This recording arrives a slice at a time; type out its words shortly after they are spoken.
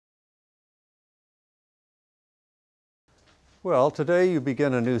Well, today you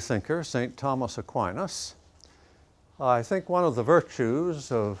begin a new thinker, St. Thomas Aquinas. I think one of the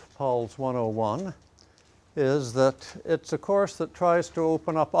virtues of POLS 101 is that it's a course that tries to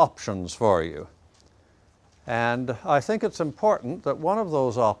open up options for you. And I think it's important that one of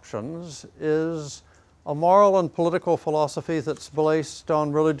those options is a moral and political philosophy that's based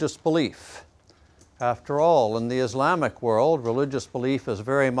on religious belief. After all, in the Islamic world, religious belief is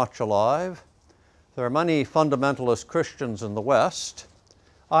very much alive. There are many fundamentalist Christians in the West.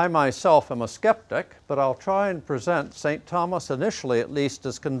 I myself am a skeptic, but I'll try and present St. Thomas initially, at least,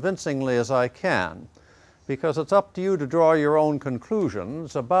 as convincingly as I can, because it's up to you to draw your own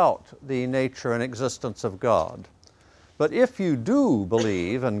conclusions about the nature and existence of God. But if you do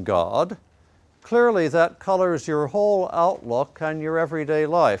believe in God, clearly that colors your whole outlook and your everyday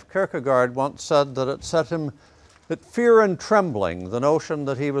life. Kierkegaard once said that it set him at fear and trembling, the notion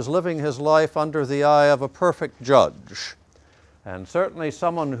that he was living his life under the eye of a perfect judge. And certainly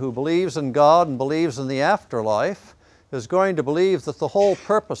someone who believes in God and believes in the afterlife is going to believe that the whole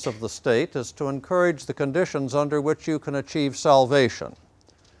purpose of the state is to encourage the conditions under which you can achieve salvation.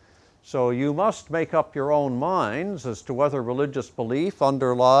 So you must make up your own minds as to whether religious belief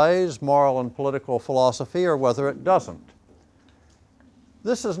underlies moral and political philosophy or whether it doesn't.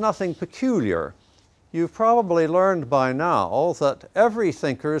 This is nothing peculiar. You've probably learned by now that every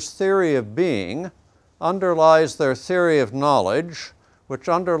thinker's theory of being underlies their theory of knowledge, which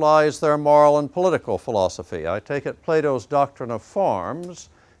underlies their moral and political philosophy. I take it Plato's doctrine of forms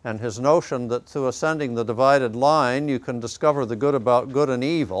and his notion that through ascending the divided line you can discover the good about good and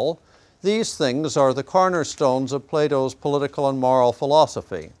evil. These things are the cornerstones of Plato's political and moral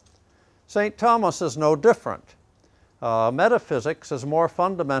philosophy. St. Thomas is no different. Metaphysics is more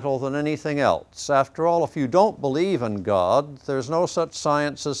fundamental than anything else. After all, if you don't believe in God, there's no such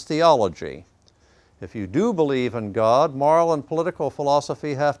science as theology. If you do believe in God, moral and political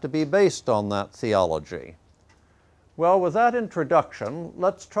philosophy have to be based on that theology. Well, with that introduction,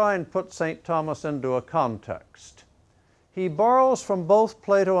 let's try and put St. Thomas into a context. He borrows from both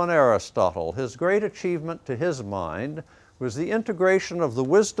Plato and Aristotle. His great achievement to his mind was the integration of the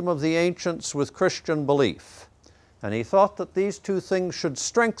wisdom of the ancients with Christian belief. And he thought that these two things should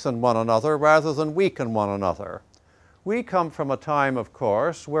strengthen one another rather than weaken one another. We come from a time, of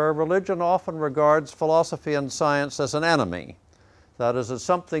course, where religion often regards philosophy and science as an enemy. That is, as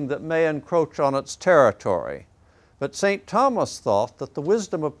something that may encroach on its territory. But St. Thomas thought that the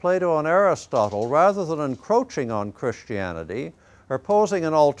wisdom of Plato and Aristotle, rather than encroaching on Christianity or posing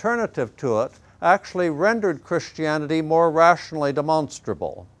an alternative to it, actually rendered Christianity more rationally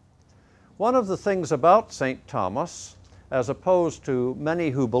demonstrable. One of the things about St. Thomas, as opposed to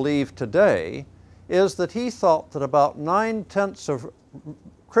many who believe today, is that he thought that about 9/10 of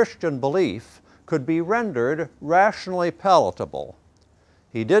Christian belief could be rendered rationally palatable.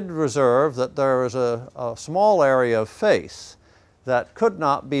 He did reserve that there is a small area of faith that could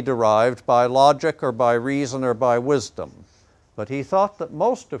not be derived by logic or by reason or by wisdom. But he thought that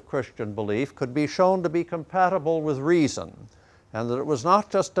most of Christian belief could be shown to be compatible with reason, and that it was not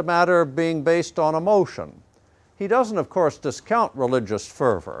just a matter of being based on emotion. He doesn't, of course, discount religious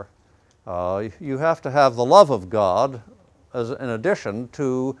fervor. You have to have the love of God in addition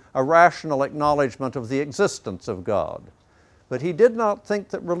to a rational acknowledgement of the existence of God. But he did not think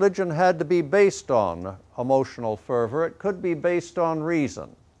that religion had to be based on emotional fervor. It could be based on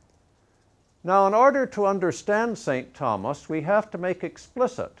reason. Now, in order to understand St. Thomas, we have to make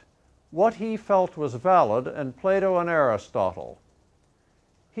explicit what he felt was valid in Plato and Aristotle.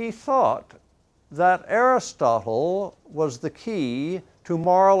 He thought that Aristotle was the key to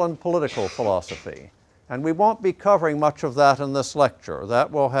moral and political philosophy. And we won't be covering much of that in this lecture. That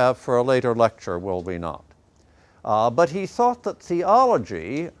we'll have for a later lecture, will we not? But he thought that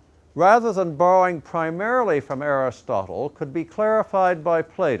theology, rather than borrowing primarily from Aristotle, could be clarified by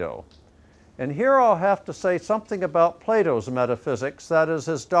Plato. And here I'll have to say something about Plato's metaphysics, that is,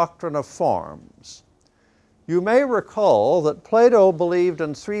 his doctrine of forms. You may recall that Plato believed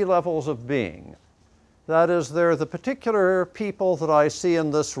in 3 levels of being. That is, there are the particular people that I see in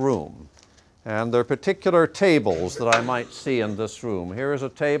this room, and there are particular tables that I might see in this room. Here's a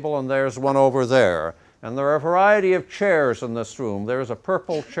table and there's one over there. And there are a variety of chairs in this room. There's a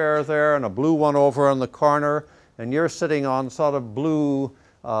purple chair there and a blue one over in the corner, and you're sitting on sort of blue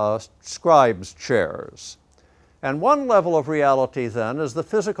scribes' chairs. And one level of reality then is the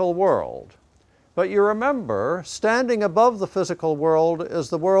physical world. But you remember, standing above the physical world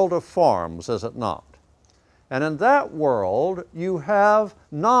is the world of forms, is it not? And in that world, you have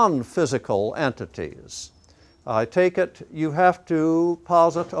non-physical entities. I take it you have to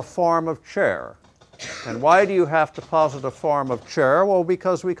posit a form of chair. And why do you have to posit a form of chair? Well,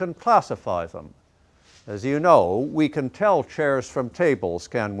 because we can classify them. As you know, we can tell chairs from tables,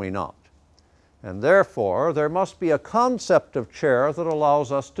 can we not? And therefore, there must be a concept of chair that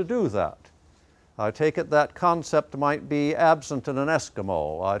allows us to do that. I take it that concept might be absent in an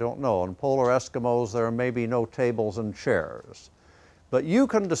Eskimo. I don't know. In polar Eskimos, there may be no tables and chairs. But you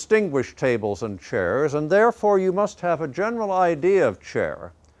can distinguish tables and chairs, and therefore you must have a general idea of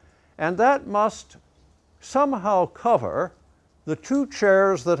chair. And that must somehow cover the two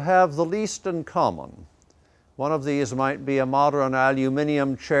chairs that have the least in common. One of these might be a modern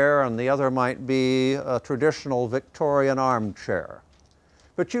aluminium chair, and the other might be a traditional Victorian armchair.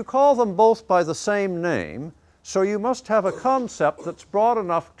 But you call them both by the same name, so you must have a concept that's broad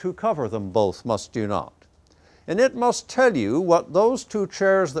enough to cover them both, must you not? And it must tell you what those two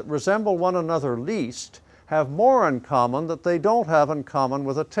chairs that resemble one another least have more in common that they don't have in common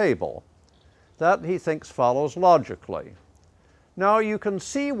with a table. That, he thinks, follows logically. Now, you can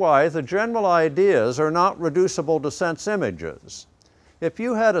see why the general ideas are not reducible to sense images. If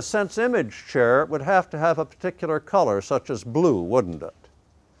you had a sense image chair, it would have to have a particular color, such as blue, wouldn't it?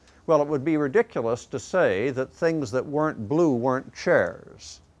 Well, it would be ridiculous to say that things that weren't blue weren't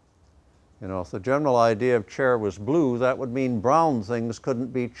chairs. You know, if the general idea of chair was blue, that would mean brown things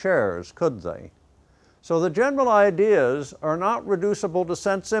couldn't be chairs, could they? So the general ideas are not reducible to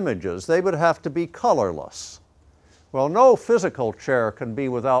sense images. They would have to be colorless. Well, no physical chair can be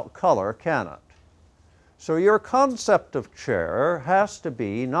without color, can it? So your concept of chair has to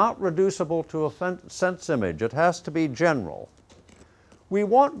be not reducible to a sense image. It has to be general. We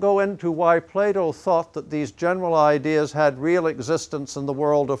won't go into why Plato thought that these general ideas had real existence in the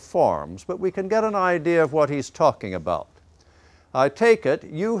world of forms, but we can get an idea of what he's talking about. I take it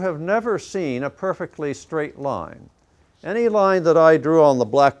you have never seen a perfectly straight line. Any line that I drew on the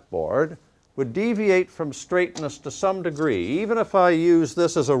blackboard would deviate from straightness to some degree. Even if I use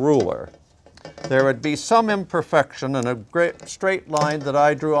this as a ruler, there would be some imperfection in a great straight line that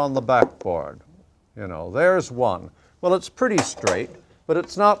I drew on the backboard. You know, there's one. Well, it's pretty straight, but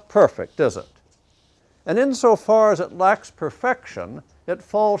it's not perfect, is it? And insofar as it lacks perfection, it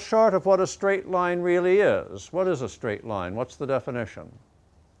falls short of what a straight line really is. What is a straight line? What's the definition?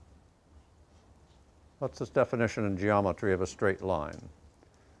 What's the definition in geometry of a straight line?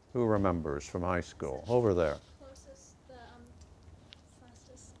 Who remembers from high school? Over there. Fastest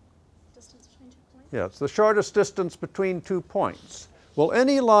distance between 2 points? Yeah, it's the shortest distance between 2 points. Well,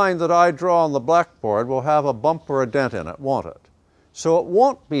 any line that I draw on the blackboard will have a bump or a dent in it, won't it? So it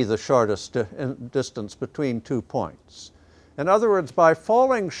won't be the shortest distance between 2 points. In other words, by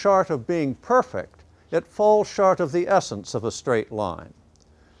falling short of being perfect, it falls short of the essence of a straight line.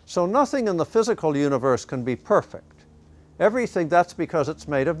 So nothing in the physical universe can be perfect. Everything, that's because it's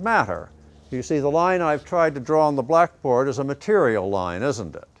made of matter. You see, the line I've tried to draw on the blackboard is a material line,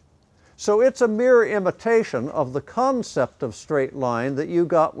 isn't it? So it's a mere imitation of the concept of straight line that you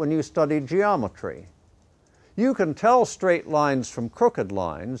got when you studied geometry. You can tell straight lines from crooked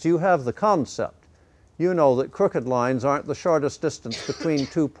lines. You have the concept. You know that crooked lines aren't the shortest distance between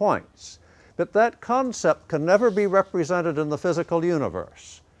 2 points. But that concept can never be represented in the physical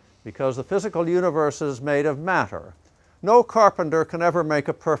universe, because the physical universe is made of matter. No carpenter can ever make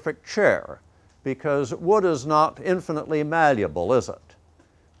a perfect chair, because wood is not infinitely malleable, is it?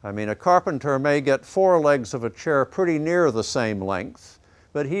 I mean, a carpenter may get 4 legs of a chair pretty near the same length,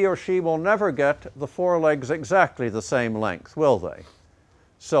 but he or she will never get the 4 legs exactly the same length, will they?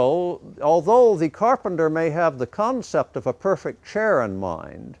 So, although the carpenter may have the concept of a perfect chair in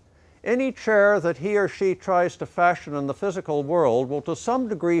mind, any chair that he or she tries to fashion in the physical world will to some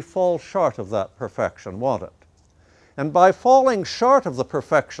degree fall short of that perfection, won't it? And by falling short of the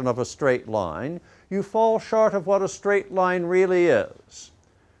perfection of a straight line, you fall short of what a straight line really is.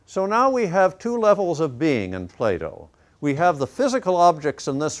 So now we have 2 levels of being in Plato. We have the physical objects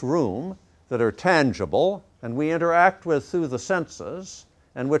in this room that are tangible and we interact with through the senses,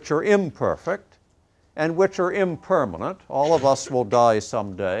 and which are imperfect and which are impermanent. All of us will die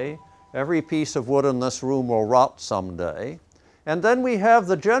someday. Every piece of wood in this room will rot someday. And then we have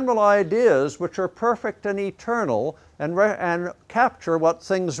the general ideas which are perfect and eternal and capture what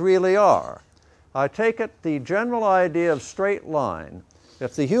things really are. I take it the general idea of straight line.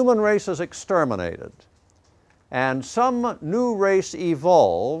 If the human race is exterminated and some new race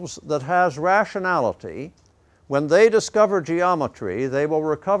evolves that has rationality, when they discover geometry, they will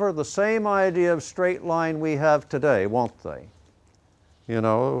recover the same idea of straight line we have today, won't they? You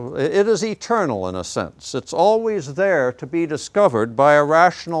know, it is eternal in a sense. It's always there to be discovered by a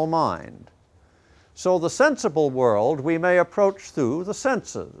rational mind. So the sensible world we may approach through the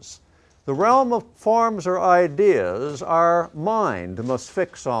senses. The realm of forms or ideas, our mind must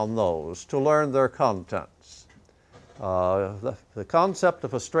fix on those to learn their contents. The concept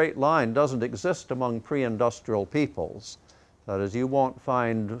of a straight line doesn't exist among pre-industrial peoples. That is, you won't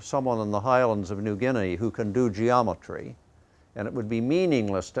find someone in the highlands of New Guinea who can do geometry, and it would be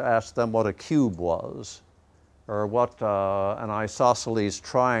meaningless to ask them what a cube was, or what an isosceles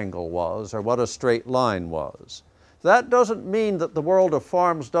triangle was, or what a straight line was. That doesn't mean that the world of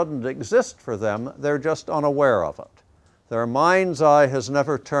forms doesn't exist for them, they're just unaware of it. Their mind's eye has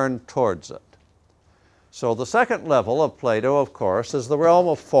never turned towards it. So the second level of Plato, of course, is the realm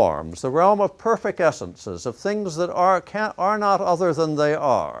of forms, the realm of perfect essences, of things that are not other than they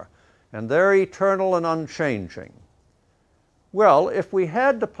are, and they're eternal and unchanging. Well, if we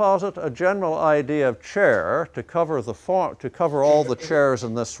had to posit a general idea of chair to cover all the chairs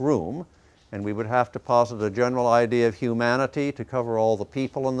in this room, and we would have to posit a general idea of humanity to cover all the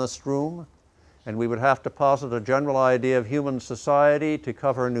people in this room, and we would have to posit a general idea of human society to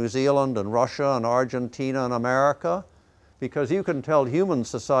cover New Zealand and Russia and Argentina and America, because you can tell human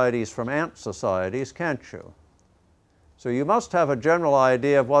societies from ant societies, can't you? So you must have a general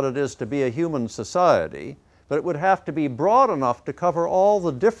idea of what it is to be a human society, but it would have to be broad enough to cover all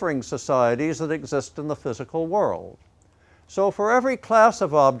the differing societies that exist in the physical world. So for every class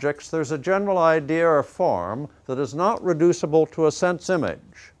of objects, there's a general idea or form that is not reducible to a sense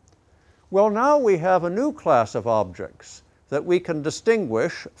image. Well, now we have a new class of objects that we can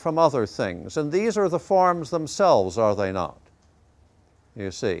distinguish from other things, and these are the forms themselves, are they not? You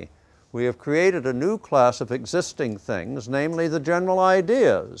see, we have created a new class of existing things, namely the general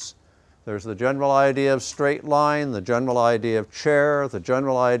ideas. There's the general idea of straight line, the general idea of chair, the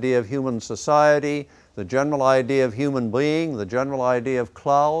general idea of human society, the general idea of human being, the general idea of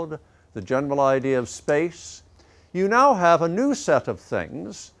cloud, the general idea of space. You now have a new set of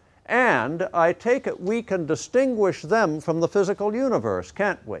things, and I take it we can distinguish them from the physical universe,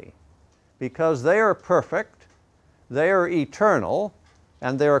 can't we? Because they are perfect, they are eternal,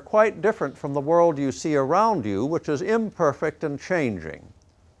 and they are quite different from the world you see around you, which is imperfect and changing.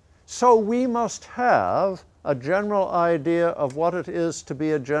 So we must have a general idea of what it is to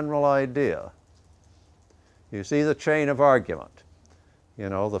be a general idea. You see the chain of argument. You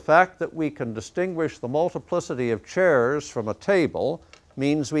know, the fact that we can distinguish the multiplicity of chairs from a table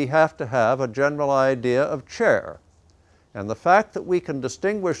means we have to have a general idea of chair. And the fact that we can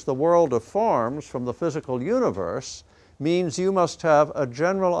distinguish the world of forms from the physical universe means you must have a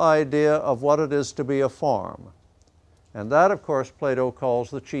general idea of what it is to be a form. And that, of course, Plato calls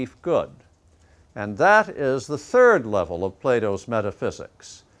the chief good. And that is the third level of Plato's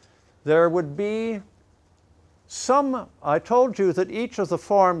metaphysics. There would be I told you that each of the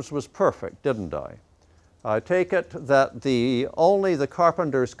forms was perfect, didn't I? I take it that only the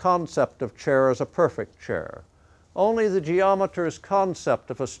carpenter's concept of chair is a perfect chair. Only the geometer's concept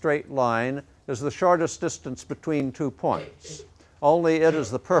of a straight line is the shortest distance between 2 points. Only it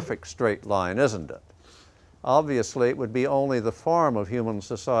is the perfect straight line, isn't it? Obviously, it would be only the form of human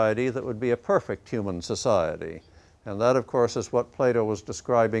society that would be a perfect human society. And that, of course, is what Plato was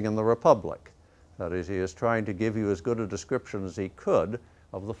describing in the Republic. That is, he is trying to give you as good a description as he could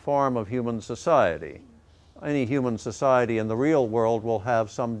of the form of human society. Any human society in the real world will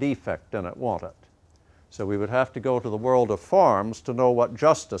have some defect in it, won't it? So we would have to go to the world of forms to know what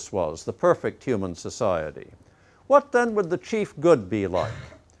justice was, the perfect human society. What then would the chief good be like?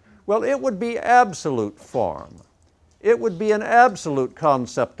 Well, it would be absolute form. It would be an absolute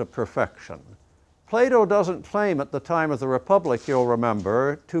concept of perfection. Plato doesn't claim at the time of the Republic, you'll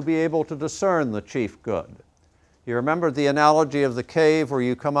remember, to be able to discern the chief good. You remember the analogy of the cave where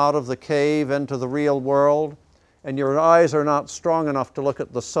you come out of the cave into the real world and your eyes are not strong enough to look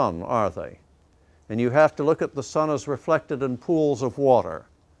at the sun, are they? And you have to look at the sun as reflected in pools of water,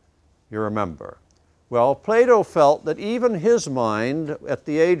 you remember. Well, Plato felt that even his mind at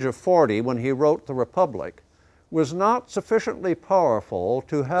the age of 40 when he wrote the Republic was not sufficiently powerful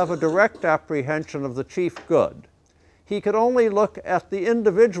to have a direct apprehension of the chief good. He could only look at the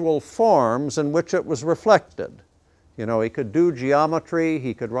individual forms in which it was reflected. You know, he could do geometry,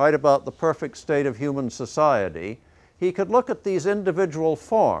 he could write about the perfect state of human society. He could look at these individual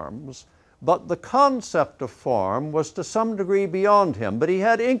forms, but the concept of form was to some degree beyond him, but he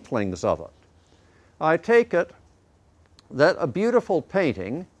had inklings of it. I take it that a beautiful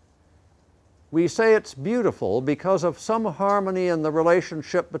painting, we say it's beautiful because of some harmony in the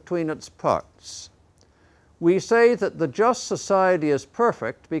relationship between its parts. We say that the just society is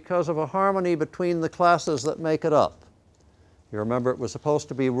perfect because of a harmony between the classes that make it up. You remember it was supposed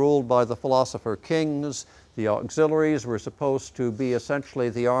to be ruled by the philosopher kings, The auxiliaries were supposed to be essentially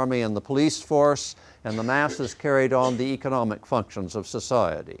the army and the police force, and the masses carried on the economic functions of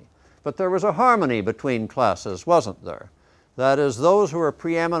society. But there was a harmony between classes, wasn't there? That is, those who were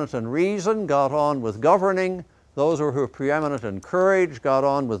preeminent in reason got on with governing, those who were preeminent in courage got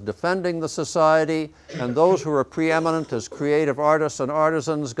on with defending the society, and those who were preeminent as creative artists and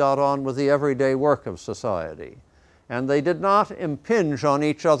artisans got on with the everyday work of society. And they did not impinge on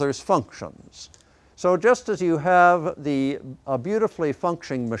each other's functions. So just as you have a beautifully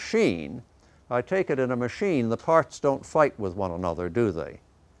functioning machine, I take it in a machine, the parts don't fight with one another, do they?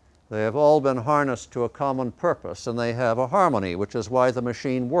 They have all been harnessed to a common purpose, and they have a harmony, which is why the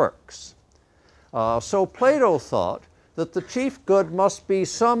machine works. So Plato thought that the chief good must be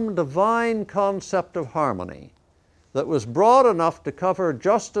some divine concept of harmony that was broad enough to cover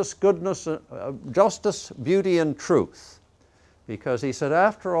justice, goodness, justice, beauty, and truth. Because he said,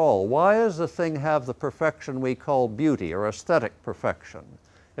 after all, why does the thing have the perfection we call beauty or aesthetic perfection?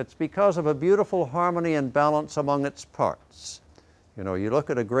 It's because of a beautiful harmony and balance among its parts. You know, you look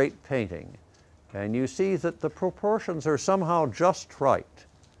at a great painting and you see that the proportions are somehow just right.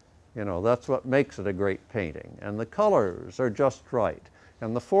 You know, that's what makes it a great painting. And the colors are just right.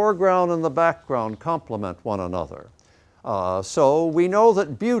 And the foreground and the background complement one another. So we know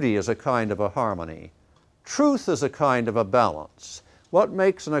that beauty is a kind of a harmony. Truth is a kind of a balance. What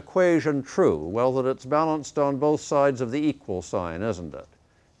makes an equation true? Well, that it's balanced on both sides of the equal sign, isn't it?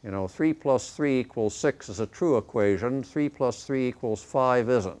 You know, 3 plus 3 equals 6 is a true equation. 3 plus 3 equals 5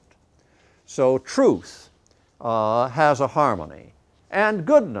 isn't. So truth has a harmony. And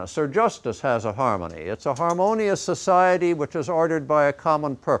goodness or justice has a harmony. It's a harmonious society which is ordered by a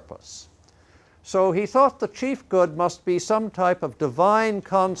common purpose. So he thought the chief good must be some type of divine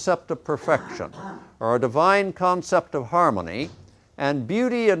concept of perfection, or a divine concept of harmony, and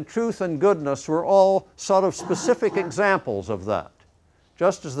beauty and truth and goodness were all sort of specific examples of that.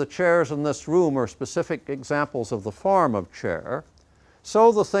 Just as the chairs in this room are specific examples of the form of chair,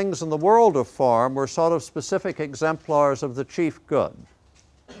 so the things in the world of form were sort of specific exemplars of the chief good.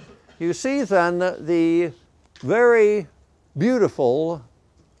 You see then the very beautiful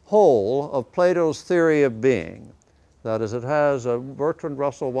whole of Plato's theory of being. That is, it has, Bertrand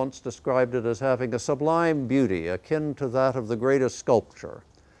Russell once described it as having a sublime beauty akin to that of the greatest sculpture.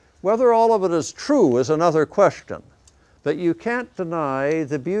 Whether all of it is true is another question, but you can't deny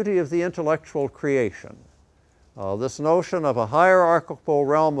the beauty of the intellectual creation. This notion of a hierarchical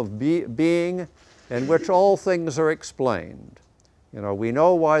realm of being in which all things are explained. You know, we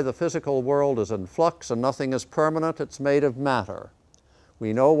know why the physical world is in flux and nothing is permanent. It's made of matter.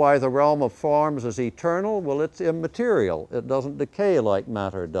 We know why the realm of forms is eternal. Well, it's immaterial. It doesn't decay like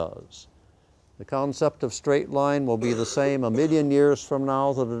matter does. The concept of straight line will be the same 1,000,000 years from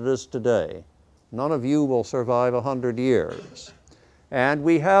now that it is today. None of you will survive 100 years. And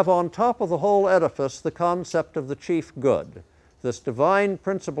we have on top of the whole edifice the concept of the chief good, this divine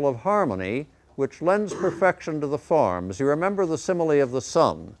principle of harmony which lends perfection to the forms. You remember the simile of the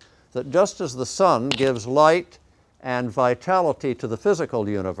sun, that just as the sun gives light and vitality to the physical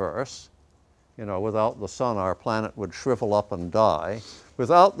universe, you know, without the sun our planet would shrivel up and die.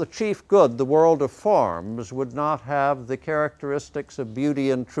 Without the chief good, the world of forms would not have the characteristics of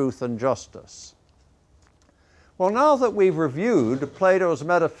beauty and truth and justice. Well, now that we've reviewed Plato's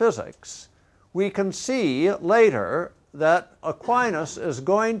metaphysics, we can see later that Aquinas is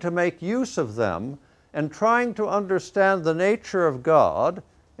going to make use of them in trying to understand the nature of God,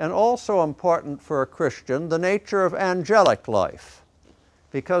 and also important for a Christian, the nature of angelic life.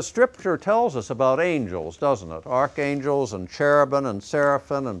 Because Scripture tells us about angels, doesn't it? Archangels and cherubim and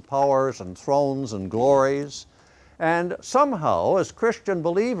seraphim and powers and thrones and glories. And somehow, as Christian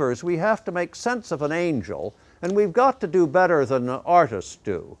believers, we have to make sense of an angel, and we've got to do better than artists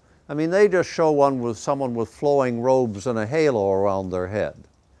do. I mean, they just show someone with flowing robes and a halo around their head.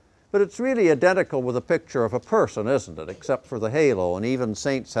 But it's really identical with a picture of a person, isn't it? Except for the halo, and even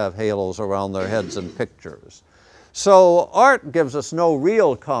saints have halos around their heads in pictures. So art gives us no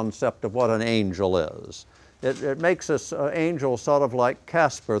real concept of what an angel is. It makes this angel sort of like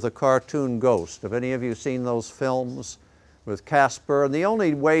Casper, the cartoon ghost. Have any of you seen those films with Casper? And the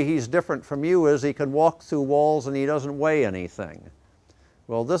only way he's different from you is he can walk through walls and he doesn't weigh anything.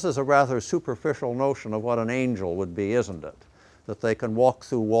 Well, this is a rather superficial notion of what an angel would be, isn't it? That they can walk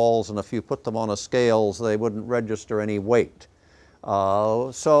through walls, and if you put them on a scales, they wouldn't register any weight.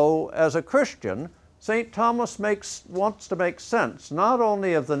 So as a Christian, St. Thomas wants to make sense not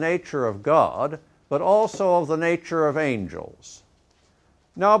only of the nature of God, but also of the nature of angels.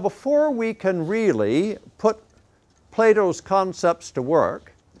 Now, before we can really put Plato's concepts to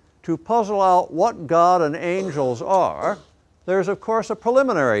work, to puzzle out what God and angels are, there's of course a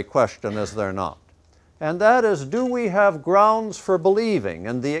preliminary question, is there not? And that is, do we have grounds for believing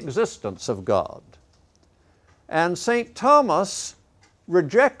in the existence of God? And St. Thomas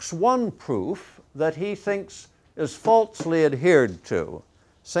rejects one proof that he thinks is falsely adhered to.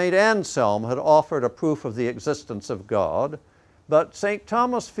 St. Anselm had offered a proof of the existence of God, but St.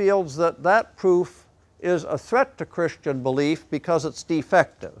 Thomas feels that that proof is a threat to Christian belief because it's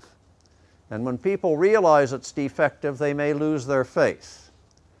defective. And when people realize it's defective, they may lose their faith.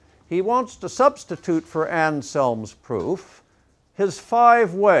 He wants to substitute for Anselm's proof his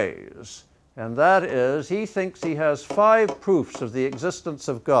 5 ways, and that is, he thinks he has 5 proofs of the existence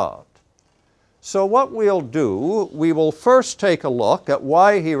of God. So what we'll do, we will first take a look at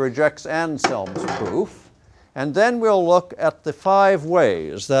why he rejects Anselm's proof, and then we'll look at the 5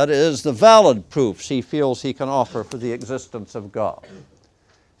 ways, that is, the valid proofs he feels he can offer for the existence of God.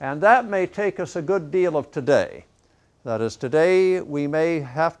 And that may take us a good deal of today. That is, today we may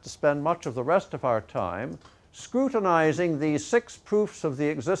have to spend much of the rest of our time scrutinizing these 6 proofs of the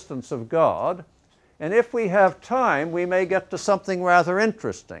existence of God, and if we have time, we may get to something rather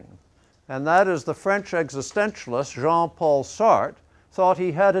interesting. And that is, the French existentialist Jean-Paul Sartre thought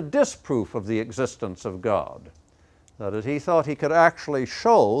he had a disproof of the existence of God. That is, he thought he could actually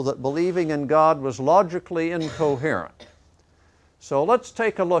show that believing in God was logically incoherent. So let's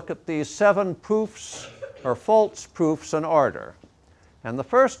take a look at these 7 proofs, or false proofs, in order. And the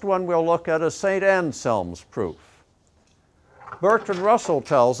first one we'll look at is St. Anselm's proof. Bertrand Russell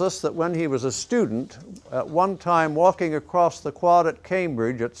tells us that when he was a student, at one time walking across the quad at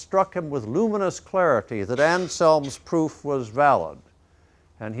Cambridge, it struck him with luminous clarity that Anselm's proof was valid.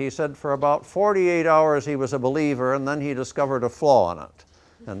 And he said for about 48 hours he was a believer, and then he discovered a flaw in it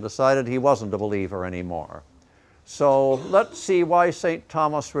and decided he wasn't a believer anymore. So let's see why St.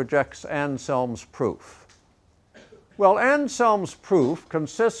 Thomas rejects Anselm's proof. Well, Anselm's proof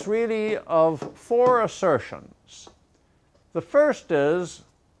consists really of 4 assertions. The first is,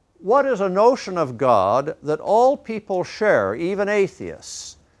 what is a notion of God that all people share, even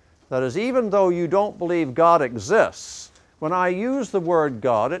atheists? That is, even though you don't believe God exists, when I use the word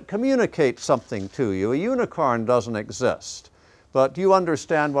God, it communicates something to you. A unicorn doesn't exist, but you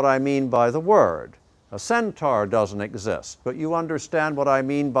understand what I mean by the word. A centaur doesn't exist, but you understand what I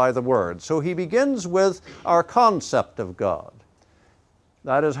mean by the word. So he begins with our concept of God.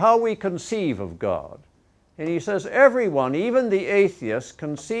 That is how we conceive of God. And he says everyone, even the atheist,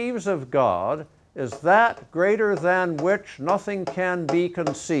 conceives of God as that greater than which nothing can be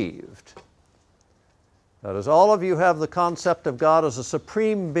conceived. That is, all of you have the concept of God as a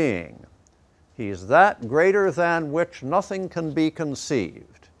supreme being. He is that greater than which nothing can be conceived.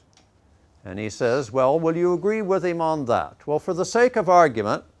 And he says, well, will you agree with him on that? Well, for the sake of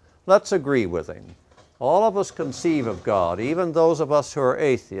argument, let's agree with him. All of us conceive of God, even those of us who are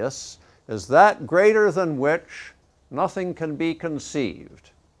atheists, as that greater than which nothing can be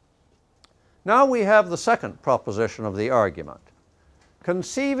conceived. Now we have the second proposition of the argument.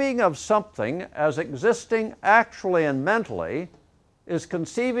 Conceiving of something as existing actually and mentally is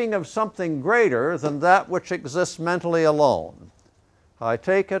conceiving of something greater than that which exists mentally alone. I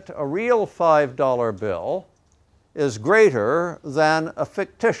take it a real $5 bill is greater than a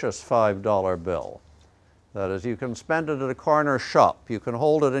fictitious $5 bill. That is, you can spend it at a corner shop, you can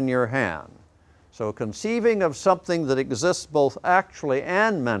hold it in your hand. So conceiving of something that exists both actually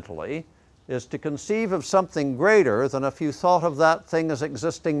and mentally is to conceive of something greater than if you thought of that thing as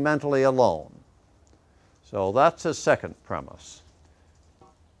existing mentally alone. So that's his second premise.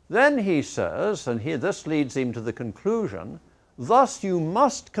 Then he says, and this leads him to the conclusion, thus you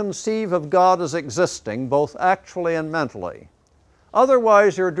must conceive of God as existing both actually and mentally.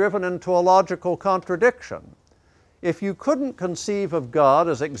 Otherwise you're driven into a logical contradiction. If you couldn't conceive of God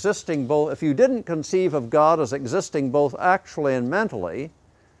as existing both, if you didn't conceive of God as existing both actually and mentally,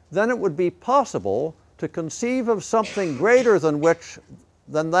 then it would be possible to conceive of something greater than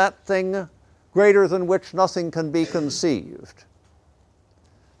that thing greater than which nothing can be conceived.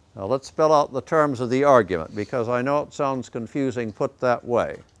 Now let's spell out the terms of the argument, because I know it sounds confusing put that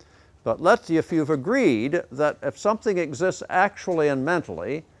way. But if you've agreed that if something exists actually and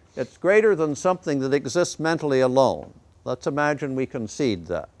mentally, it's greater than something that exists mentally alone. Let's imagine we concede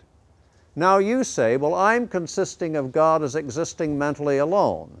that. Now you say, well, I'm consisting of God as existing mentally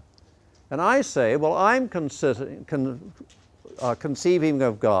alone. And I say, well, I'm conceiving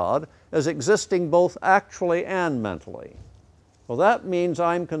of God as existing both actually and mentally. Well, that means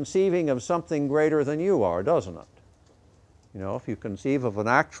I'm conceiving of something greater than you are, doesn't it? You know, if you conceive of an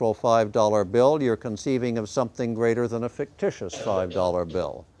actual $5 bill, you're conceiving of something greater than a fictitious $5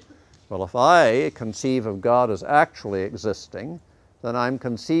 bill. Well, if I conceive of God as actually existing, then I'm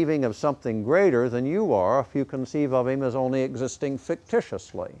conceiving of something greater than you are if you conceive of him as only existing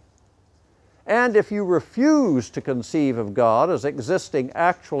fictitiously. And if you refuse to conceive of God as existing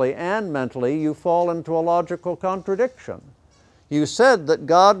actually and mentally, you fall into a logical contradiction. You said that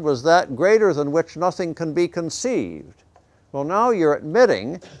God was that greater than which nothing can be conceived. Well, now you're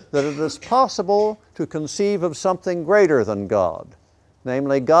admitting that it is possible to conceive of something greater than God,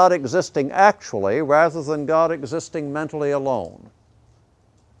 namely God existing actually rather than God existing mentally alone.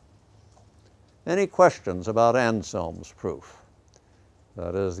 Any questions about Anselm's proof?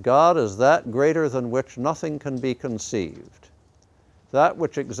 That is, God is that greater than which nothing can be conceived. That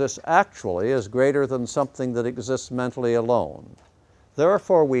which exists actually is greater than something that exists mentally alone.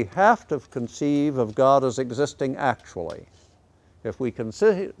 Therefore, we have to conceive of God as existing actually. If we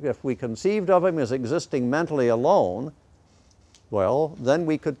conceived of him as existing mentally alone, well, then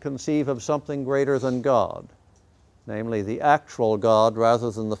we could conceive of something greater than God, namely the actual God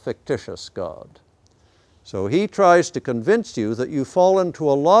rather than the fictitious God. So he tries to convince you that you fall into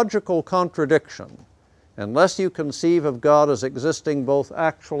a logical contradiction unless you conceive of God as existing both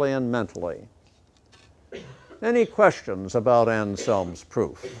actually and mentally. Any questions about Anselm's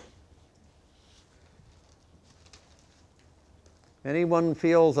proof? Anyone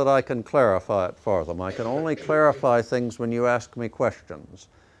feel that I can clarify it for them? I can only clarify things when you ask me questions.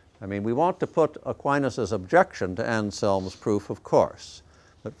 I mean, we want to put Aquinas' objection to Anselm's proof, of course,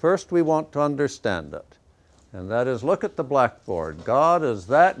 but first we want to understand it. And that is, look at the blackboard. God is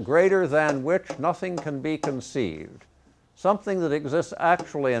that greater than which nothing can be conceived. Something that exists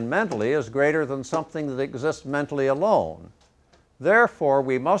actually and mentally is greater than something that exists mentally alone. Therefore,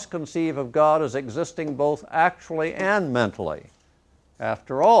 we must conceive of God as existing both actually and mentally.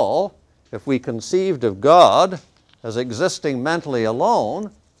 After all, if we conceived of God as existing mentally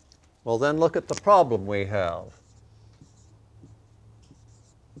alone, well, then look at the problem we have.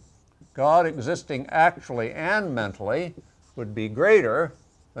 God existing actually and mentally would be greater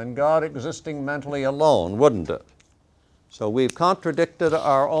than God existing mentally alone, wouldn't it? So we've contradicted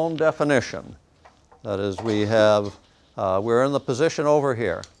our own definition. That is, we're in the position over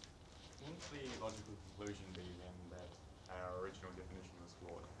here. Wouldn't the logical conclusion be then that our original definition was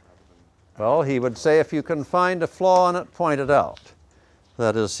flawed rather than... Well, he would say if you can find a flaw in it, point it out.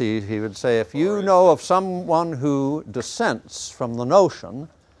 That is, he would say if you know of someone who dissents from the notion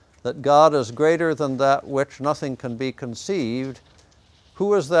that God is greater than that which nothing can be conceived,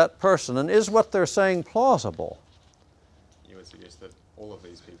 who is that person, and is what they're saying plausible? You would suggest that all of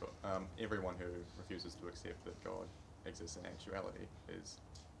these people, everyone who refuses to accept that God exists in actuality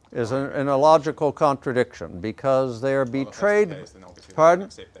is in a logical contradiction, because they are betrayed. Well, if that's the case, then obviously Pardon?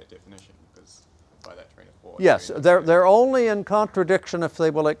 they don't accept that definition, because by that train of thought... Yes, they're only in contradiction if they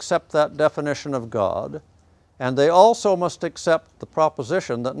will accept that definition of God. And they also must accept the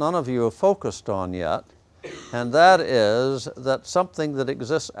proposition that none of you have focused on yet, and that is that something that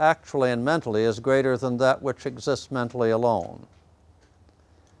exists actually and mentally is greater than that which exists mentally alone.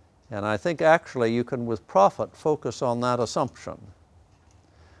 And I think actually you can with profit focus on that assumption.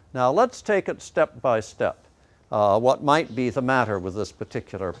 Now let's take it step by step, what might be the matter with this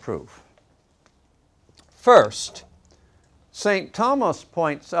particular proof. First, St. Thomas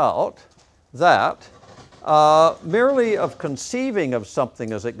points out that merely of conceiving of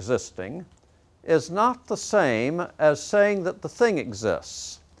something as existing is not the same as saying that the thing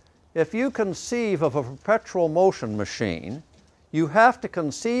exists. If you conceive of a perpetual motion machine, you have to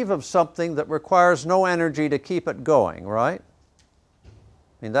conceive of something that requires no energy to keep it going, right? I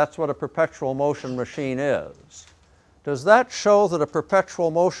mean, that's what a perpetual motion machine is. Does that show that a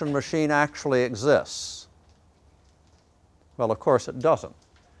perpetual motion machine actually exists? Well, of course it doesn't.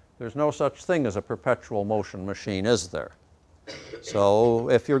 There's no such thing as a perpetual motion machine, is there? So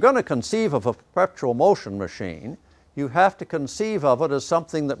if you're going to conceive of a perpetual motion machine, you have to conceive of it as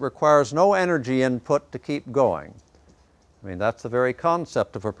something that requires no energy input to keep going. I mean, that's the very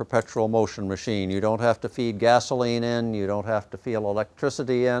concept of a perpetual motion machine. You don't have to feed gasoline in, you don't have to feed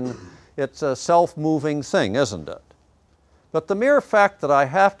electricity in. It's a self-moving thing, isn't it? But the mere fact that I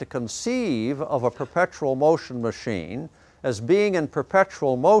have to conceive of a perpetual motion machine as being in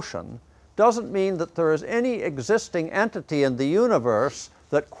perpetual motion doesn't mean that there is any existing entity in the universe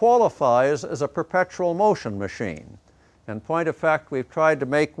that qualifies as a perpetual motion machine. In point of fact, we've tried to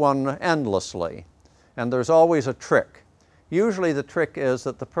make one endlessly, and there's always a trick. Usually the trick is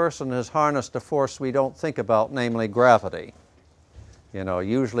that the person has harnessed a force we don't think about, namely gravity. You know,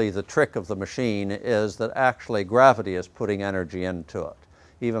 usually the trick of the machine is that actually gravity is putting energy into it.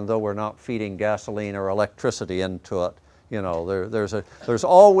 Even though we're not feeding gasoline or electricity into it, You know, there's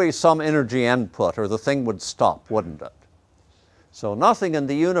always some energy input or the thing would stop, wouldn't it? So nothing in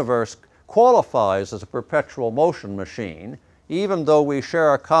the universe qualifies as a perpetual motion machine, even though we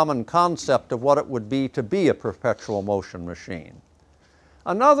share a common concept of what it would be to be a perpetual motion machine.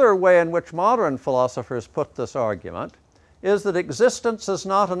 Another way in which modern philosophers put this argument is that existence is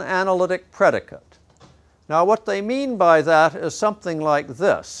not an analytic predicate. Now, what they mean by that is something like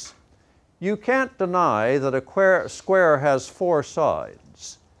this. You can't deny that a square has 4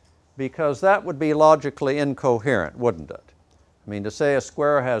 sides, because that would be logically incoherent, wouldn't it? I mean, to say a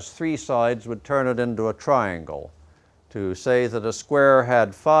square has 3 sides would turn it into a triangle. To say that a square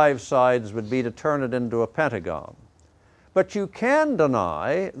had 5 sides would be to turn it into a pentagon. But you can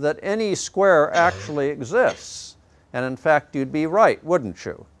deny that any square actually exists. And in fact, you'd be right, wouldn't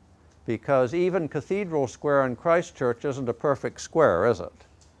you? Because even Cathedral Square in Christchurch isn't a perfect square, is it?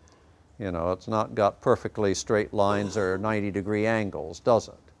 You know, it's not got perfectly straight lines or 90-degree angles, does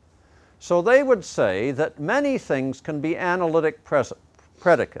it? So they would say that many things can be analytic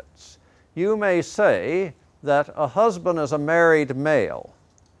predicates. You may say that a husband is a married male.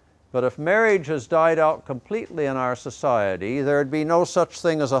 But if marriage has died out completely in our society, there'd be no such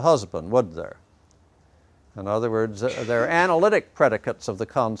thing as a husband, would there? In other words, they're analytic predicates of the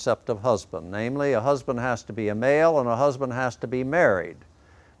concept of husband. Namely, a husband has to be a male and a husband has to be married.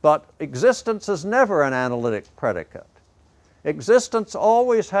 But existence is never an analytic predicate. Existence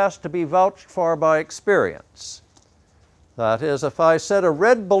always has to be vouched for by experience. That is, if I said a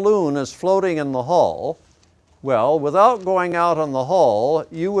red balloon is floating in the hall, well, without going out in the hall,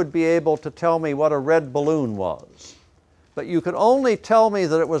 you would be able to tell me what a red balloon was. But you could only tell me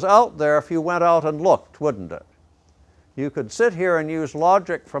that it was out there if you went out and looked, wouldn't it? You could sit here and use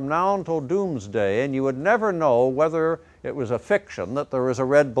logic from now until doomsday, and you would never know whether it was a fiction that there was a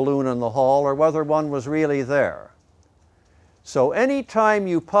red balloon in the hall or whether one was really there. So any time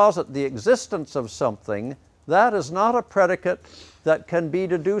you posit the existence of something, that is not a predicate that can be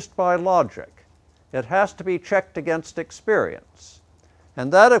deduced by logic. It has to be checked against experience.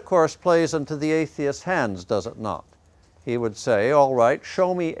 And that, of course, plays into the atheist's hands, does it not? He would say, all right,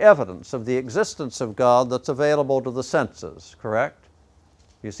 show me evidence of the existence of God that's available to the senses, correct?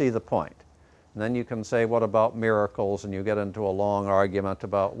 You see the point. And then you can say, what about miracles? And you get into a long argument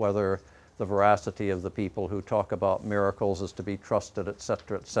about whether the veracity of the people who talk about miracles is to be trusted,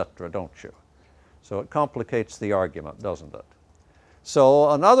 etc., don't you? So it complicates the argument, doesn't it?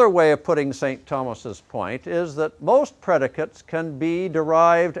 So another way of putting St. Thomas's point is that most predicates can be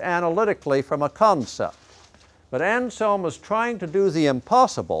derived analytically from a concept. But Anselm is trying to do the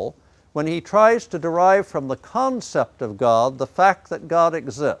impossible when he tries to derive from the concept of God the fact that God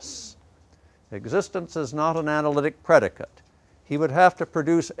exists. Existence is not an analytic predicate. He would have to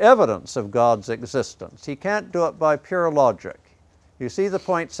produce evidence of God's existence. He can't do it by pure logic. You see the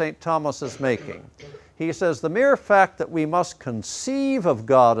point St. Thomas is making. He says the mere fact that we must conceive of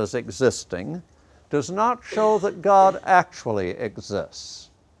God as existing does not show that God actually exists.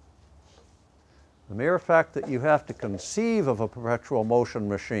 The mere fact that you have to conceive of a perpetual motion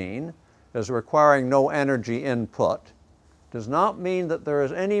machine as requiring no energy input does not mean that there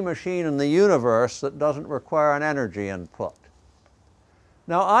is any machine in the universe that doesn't require an energy input.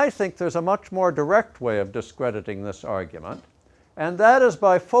 Now, I think there's a much more direct way of discrediting this argument, and that is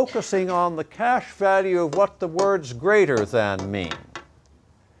by focusing on the cash value of what the words greater than mean.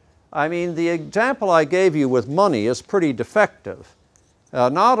 I mean, the example I gave you with money is pretty defective.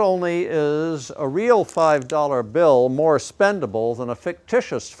 Not only is a real $5 bill more spendable than a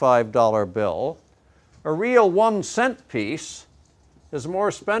fictitious $5 bill, a real 1-cent piece is more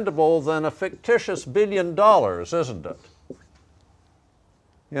spendable than a fictitious $1 billion, isn't it?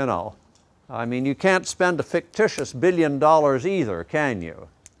 You know, I mean, you can't spend a fictitious $1 billion either, can you?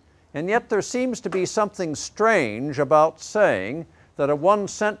 And yet there seems to be something strange about saying that a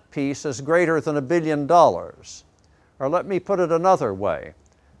 1-cent piece is greater than $1 billion. Or let me put it another way.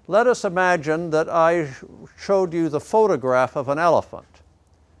 Let us imagine that I showed you the photograph of an elephant.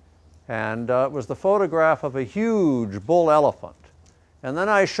 And it was the photograph of a huge bull elephant. And then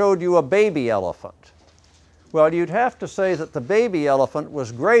I showed you a baby elephant. Well, you'd have to say that the baby elephant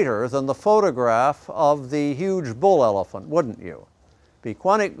was greater than the photograph of the huge bull elephant, wouldn't you?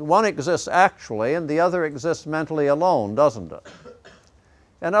 Because one exists actually and the other exists mentally alone, doesn't it?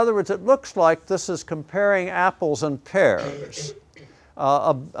 In other words, it looks like this is comparing apples and pears.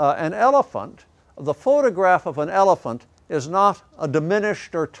 An elephant, the photograph of an elephant is not a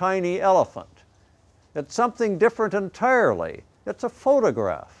diminished or tiny elephant. It's something different entirely. It's a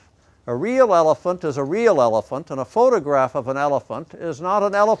photograph. A real elephant is a real elephant, and a photograph of an elephant is not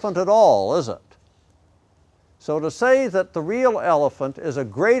an elephant at all, is it? So to say that the real elephant is a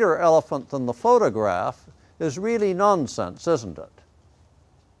greater elephant than the photograph is really nonsense, isn't it?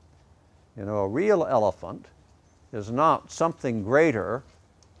 You know, a real elephant is not something greater,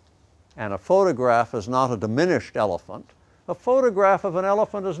 and a photograph is not a diminished elephant. A photograph of an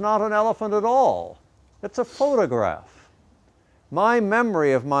elephant is not an elephant at all. It's a photograph. My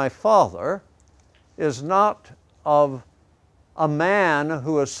memory of my father is not of a man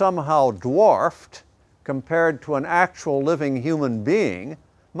who is somehow dwarfed compared to an actual living human being.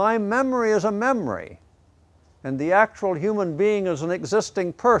 My memory is a memory, and the actual human being is an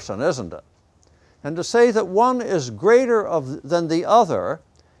existing person, isn't it? And to say that one is greater than the other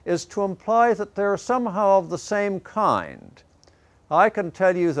is to imply that they're somehow of the same kind. I can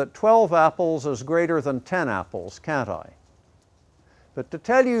tell you that 12 apples is greater than 10 apples, can't I? But to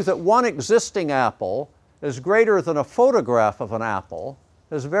tell you that one existing apple is greater than a photograph of an apple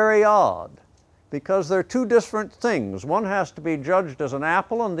is very odd, because they're two different things. One has to be judged as an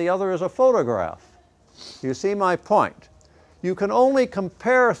apple and the other as a photograph. You see my point? You can only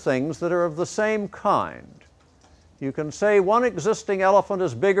compare things that are of the same kind. You can say one existing elephant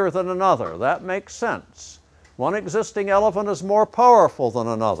is bigger than another. That makes sense. One existing elephant is more powerful than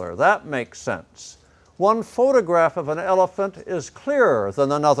another. That makes sense. One photograph of an elephant is clearer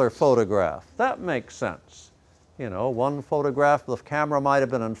than another photograph. That makes sense. You know, one photograph, the camera might have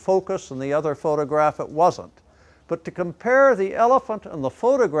been in focus, and the other photograph it wasn't. But to compare the elephant and the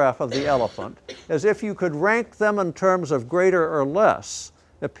photograph of the elephant as if you could rank them in terms of greater or less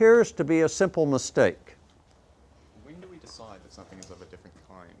appears to be a simple mistake. When do we decide that something is of a different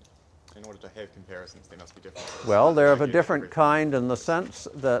kind? In order to have comparisons, there must be differences. Well, they're of a different kind in the sense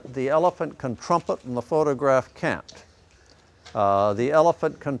that the elephant can trumpet and the photograph can't. The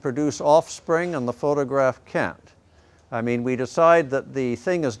elephant can produce offspring and the photograph can't. I mean, we decide that the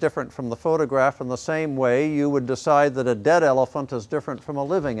thing is different from the photograph in the same way you would decide that a dead elephant is different from a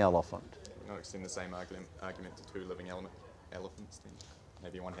living elephant. Not extend the same argument to two living elephants then?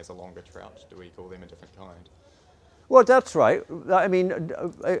 Maybe one has a longer trout. Do we call them a different kind? Well, that's right. I mean,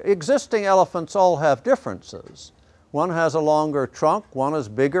 existing elephants all have differences. One has a longer trunk, one is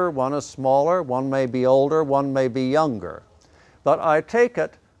bigger, one is smaller, one may be older, one may be younger. But I take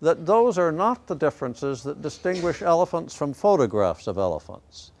it that those are not the differences that distinguish elephants from photographs of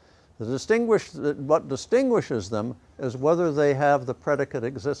elephants. What distinguishes them is whether they have the predicate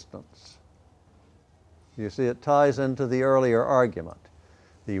existence. You see, it ties into the earlier argument.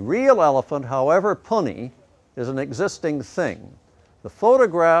 The real elephant, however punny, is an existing thing. The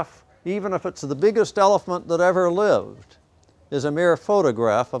photograph, even if it's the biggest elephant that ever lived, is a mere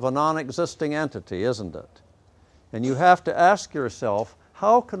photograph of a non-existing entity, isn't it? And you have to ask yourself,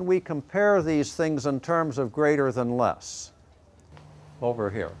 how can we compare these things in terms of greater than less?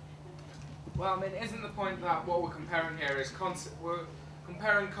 Over here. Well, I mean, isn't the point that what we're comparing here is we're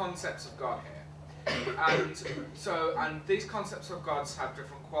comparing concepts of God here, and these concepts of gods have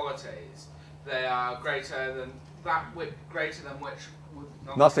different qualities. They are greater than which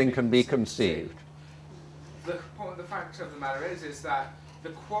nothing can be conceived. The fact of the matter is that the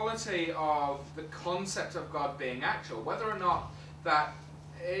quality of the concept of God being actual, whether or not that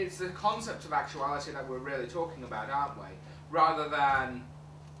it's the concept of actuality that we're really talking about, aren't we? Rather than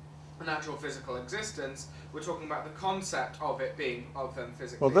an actual physical existence, we're talking about the concept of it being of them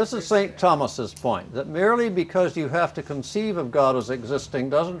physically. Well, this is St. Thomas's point, that merely because you have to conceive of God as existing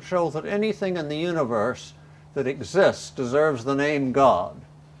doesn't show that anything in the universe that exists deserves the name God.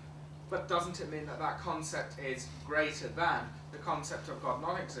 But doesn't it mean that that concept is greater than the concept of God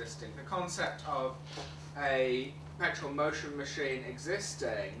not existing? The concept of a perpetual motion machine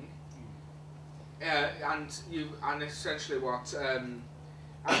existing, and essentially what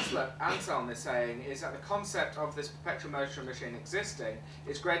Anselm is saying is that the concept of this perpetual motion machine existing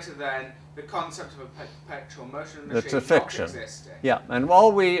is greater than the concept of a perpetual motion machine it's a fiction. not existing. Yeah, and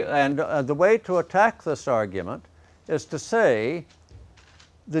the way to attack this argument is to say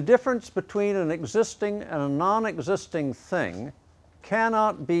the difference between an existing and a non-existing thing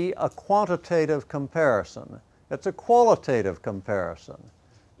cannot be a quantitative comparison. It's a qualitative comparison.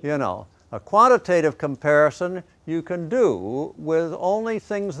 You know, a quantitative comparison you can do with only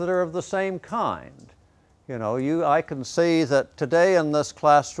things that are of the same kind. You know, I can see that today in this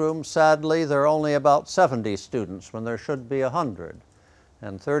classroom, sadly, there are only about 70 students when there should be 100.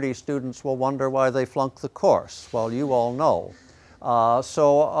 And 30 students will wonder why they flunked the course. Well, you all know.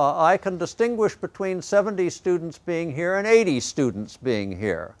 So I can distinguish between 70 students being here and 80 students being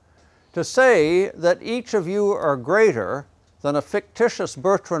here. To say that each of you are greater than a fictitious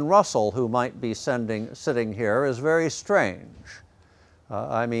Bertrand Russell who might be sitting here is very strange.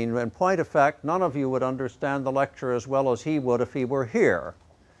 I mean, in point of fact, none of you would understand the lecture as well as he would if he were here.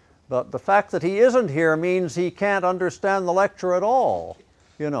 But the fact that he isn't here means he can't understand the lecture at all.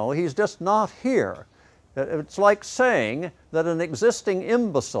 You know, he's just not here. It's like saying that an existing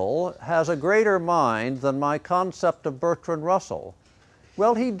imbecile has a greater mind than my concept of Bertrand Russell.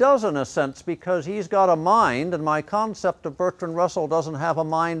 Well, he does in a sense, because he's got a mind and my concept of Bertrand Russell doesn't have a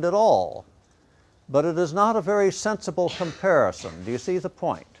mind at all. But it is not a very sensible comparison. Do you see the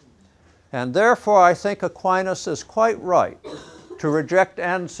point? And therefore I think Aquinas is quite right to reject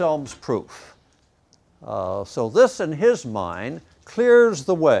Anselm's proof. So this, in his mind, clears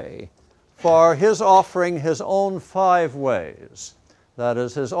the way for his offering his own 5 ways. That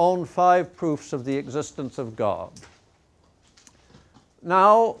is, his own 5 proofs of the existence of God.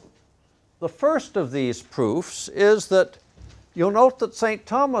 Now, the first of these proofs is that you'll note that St.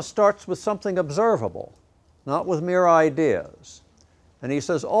 Thomas starts with something observable, not with mere ideas. And he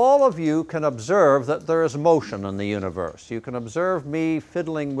says, all of you can observe that there is motion in the universe. You can observe me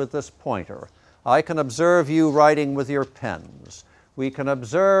fiddling with this pointer. I can observe you writing with your pens. We can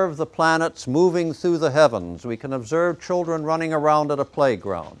observe the planets moving through the heavens. We can observe children running around at a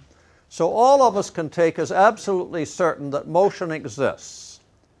playground. So all of us can take as absolutely certain that motion exists.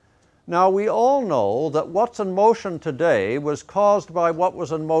 Now, we all know that what's in motion today was caused by what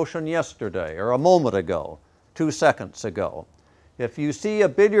was in motion yesterday, or a moment ago, 2 seconds ago. If you see a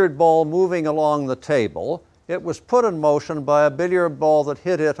billiard ball moving along the table, it was put in motion by a billiard ball that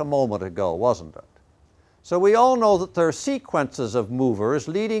hit it a moment ago, wasn't it? So we all know that there are sequences of movers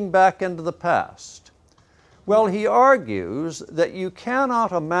leading back into the past. Well, he argues that you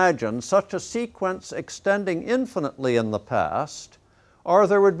cannot imagine such a sequence extending infinitely in the past, or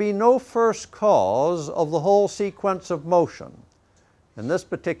there would be no first cause of the whole sequence of motion. In this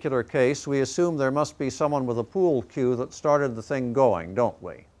particular case, we assume there must be someone with a pool cue that started the thing going, don't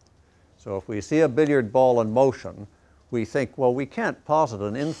we? So if we see a billiard ball in motion, we think, well, we can't posit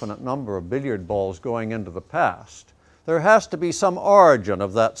an infinite number of billiard balls going into the past. There has to be some origin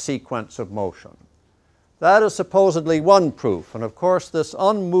of that sequence of motion. That is supposedly one proof, and of course this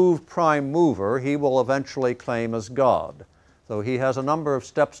unmoved prime mover he will eventually claim as God, though he has a number of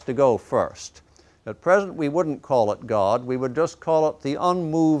steps to go first. At present we wouldn't call it God, we would just call it the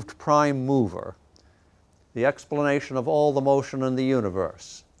unmoved prime mover, the explanation of all the motion in the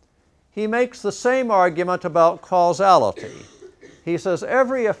universe. He makes the same argument about causality. He says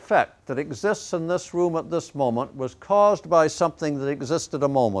every effect that exists in this room at this moment was caused by something that existed a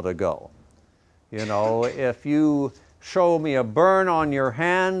moment ago. You know, if you show me a burn on your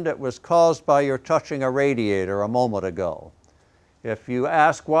hand, it was caused by your touching a radiator a moment ago. If you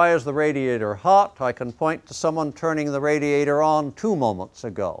ask, why is the radiator hot, I can point to someone turning the radiator on 2 moments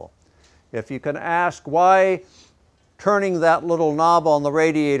ago. If you can ask why turning that little knob on the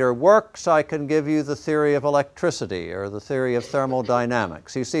radiator works, I can give you the theory of electricity or the theory of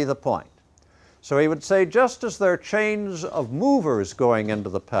thermodynamics. You see the point? So he would say, just as there are chains of movers going into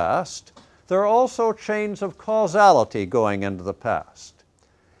the past, there are also chains of causality going into the past.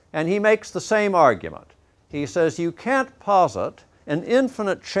 And he makes the same argument. He says you can't posit an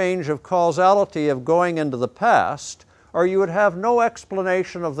infinite change of causality of going into the past, or you would have no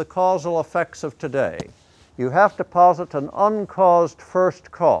explanation of the causal effects of today. You have to posit an uncaused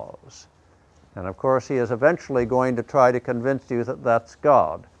first cause. And of course he is eventually going to try to convince you that that's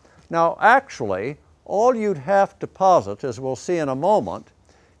God. Now actually, all you'd have to posit, as we'll see in a moment,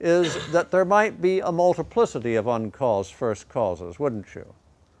 is that there might be a multiplicity of uncaused first causes, wouldn't you?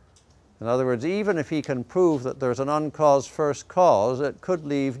 In other words, even if he can prove that there's an uncaused first cause, it could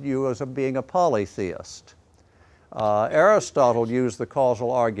leave you as being a polytheist. Aristotle used the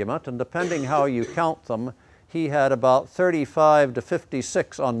causal argument, and depending how you count them, he had about 35 to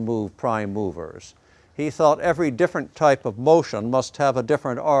 56 unmoved prime movers. He thought every different type of motion must have a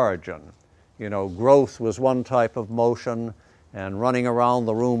different origin. You know, growth was one type of motion, and running around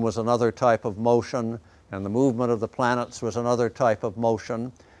the room was another type of motion, and the movement of the planets was another type of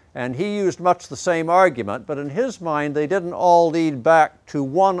motion. And he used much the same argument, but in his mind they didn't all lead back to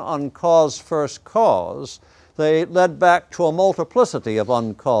one uncaused first cause. They led back to a multiplicity of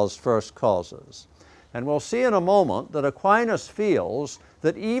uncaused first causes. And we'll see in a moment that Aquinas feels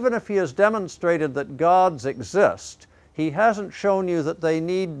that even if he has demonstrated that gods exist, he hasn't shown you that they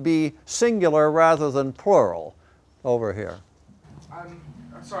need be singular rather than plural. Over here. I'm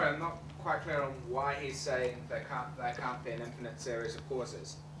sorry, I'm not quite clear on why he's saying there can't be an infinite series of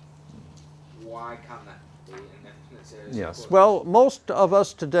causes. Why can't that be an infinite series of causes? Yes, well, most of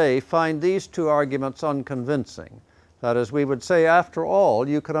us today find these two arguments unconvincing. That is, we would say, after all,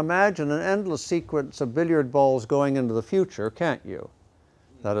 you can imagine an endless sequence of billiard balls going into the future, can't you?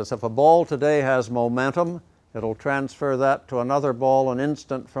 That is, if a ball today has momentum, it'll transfer that to another ball an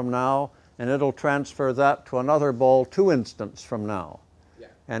instant from now, and it'll transfer that to another ball 2 instants from now. Yeah.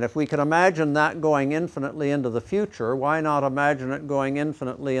 And if we can imagine that going infinitely into the future, why not imagine it going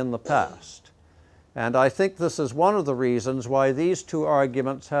infinitely in the past? And I think this is one of the reasons why these two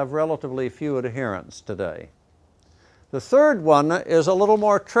arguments have relatively few adherents today. The third one is a little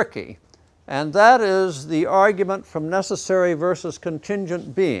more tricky, and that is the argument from necessary versus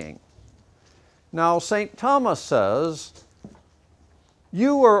contingent being. Now, St. Thomas says,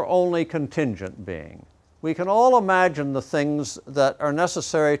 you are only contingent being. We can all imagine the things that are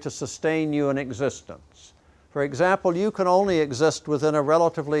necessary to sustain you in existence. For example, you can only exist within a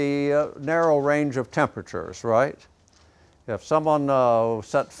relatively narrow range of temperatures, right? If someone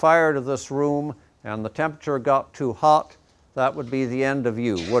set fire to this room and the temperature got too hot, that would be the end of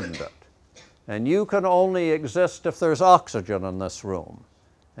you, wouldn't it? And you can only exist if there's oxygen in this room.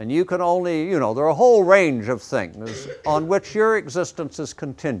 And you can only, there are a whole range of things on which your existence is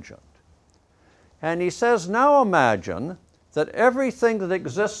contingent. And he says, now imagine that everything that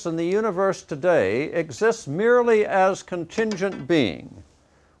exists in the universe today exists merely as contingent being.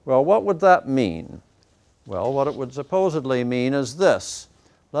 Well, what would that mean? Well, what it would supposedly mean is this.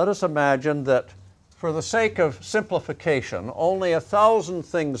 Let us imagine that, for the sake of simplification, only 1,000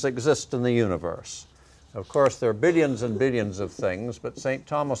 things exist in the universe. Of course, there are billions and billions of things, but St.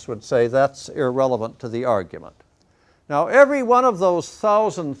 Thomas would say that's irrelevant to the argument. Now, every one of those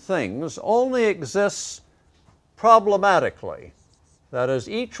 1,000 things only exists problematically. That is,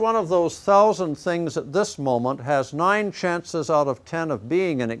 each one of those 1,000 things at this moment has 9 chances out of 10 of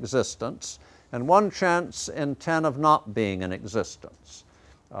being in existence and 1 chance in 10 of not being in existence.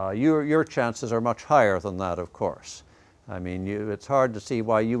 Your chances are much higher than that, of course. I mean, it's hard to see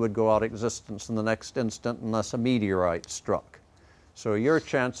why you would go out of existence in the next instant unless a meteorite struck. So your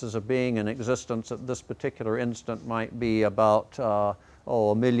chances of being in existence at this particular instant might be about,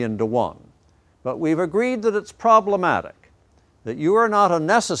 1,000,000 to 1. But we've agreed that it's problematic, that you are not a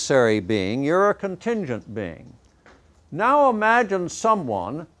necessary being, you're a contingent being. Now imagine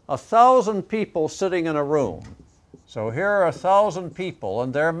someone, 1,000 people sitting in a room. So here are 1,000 people,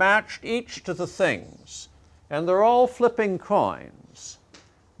 and they're matched each to the things, and they're all flipping coins.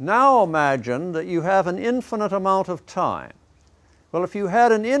 Now imagine that you have an infinite amount of time. Well, if you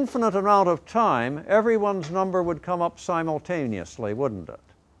had an infinite amount of time, everyone's number would come up simultaneously, wouldn't it?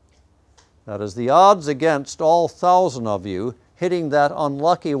 That is, the odds against all 1,000 of you hitting that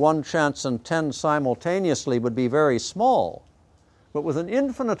unlucky 1 chance in 10 simultaneously would be very small. But with an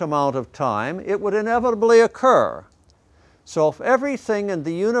infinite amount of time, it would inevitably occur. So if everything in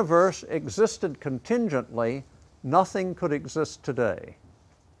the universe existed contingently, nothing could exist today.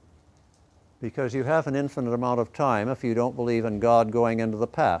 Because you have an infinite amount of time if you don't believe in God going into the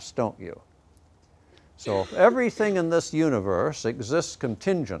past, don't you? So if everything in this universe exists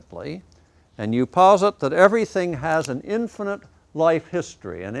contingently, and you posit that everything has an infinite life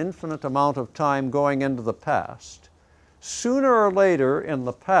history, an infinite amount of time going into the past, sooner or later in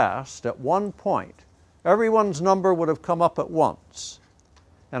the past, at one point, everyone's number would have come up at once.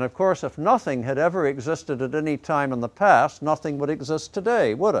 And of course, if nothing had ever existed at any time in the past, nothing would exist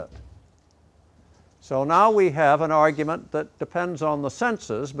today, would it? So now we have an argument that depends on the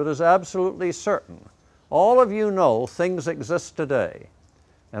senses, but is absolutely certain. All of you know things exist today.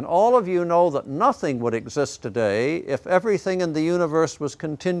 And all of you know that nothing would exist today if everything in the universe was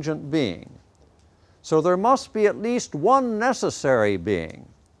contingent being. So there must be at least one necessary being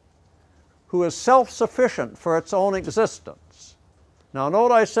who is self-sufficient for its own existence. Now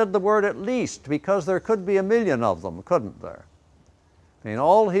note I said the word at least because there could be 1,000,000 of them, couldn't there? I mean,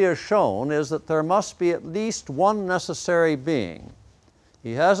 all he has shown is that there must be at least one necessary being.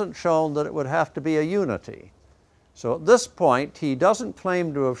 He hasn't shown that it would have to be a unity. So at this point, he doesn't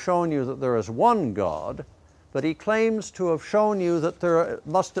claim to have shown you that there is one God, but he claims to have shown you that there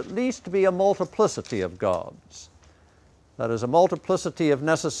must at least be a multiplicity of gods. That is, a multiplicity of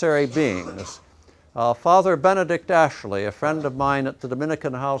necessary beings. Father Benedict Ashley, a friend of mine at the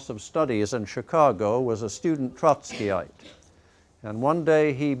Dominican House of Studies in Chicago, was a student Trotskyite. And one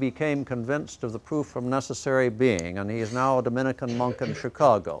day he became convinced of the proof from necessary being, and he is now a Dominican monk in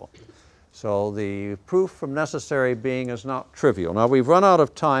Chicago. So the proof from necessary being is not trivial. Now we've run out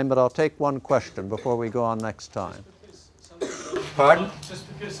of time, but I'll take one question before we go on next time. Pardon? Just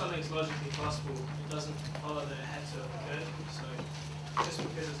because something's logically possible, it doesn't follow that it had to occur. So just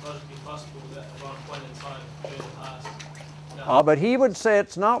because it's logically possible that at one point in time, in the past. No. But he would say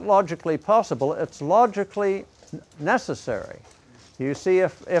it's not logically possible, it's logically necessary. You see,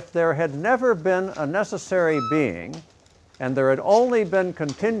 if there had never been a necessary being, and there had only been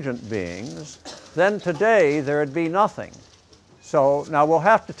contingent beings, then today there would be nothing. So now we'll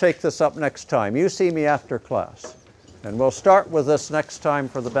have to take this up next time. You see me after class. And we'll start with this next time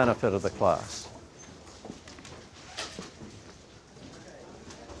for the benefit of the class.